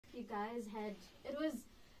you guys had. It was.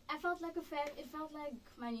 I felt like it felt like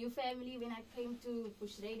my new family when I came to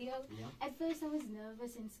Push Radio. Yeah. At first I was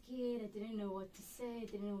nervous and scared. I didn't know what to say. I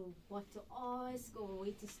didn't know what to ask or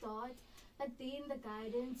where to start. But then the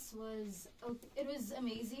guidance was, it was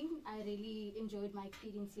amazing. I really enjoyed my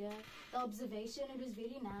experience here. The observation, it was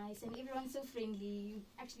very nice, and everyone's so friendly. You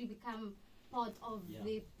actually become part of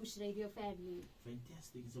the Push Radio family.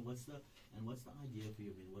 Fantastic. So what's the idea for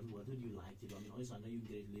you? I mean, what would you like to do? I mean, obviously, I know you're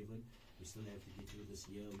grade 11. We still have to get through this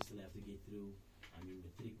year. We still have to get through, I mean,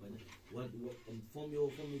 matric. But from your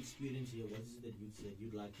experience here, what is it that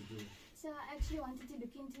you'd like to do? So I actually wanted to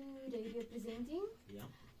look into radio presenting. Yeah.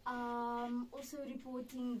 Also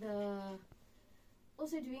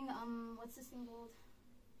doing what's this thing called?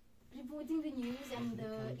 Reporting the news and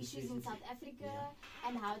the issues in South Africa,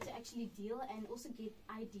 and how to actually deal, and also get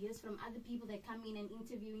ideas from other people that come in and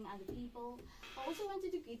interviewing other people. I also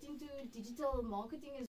wanted to get into digital marketing as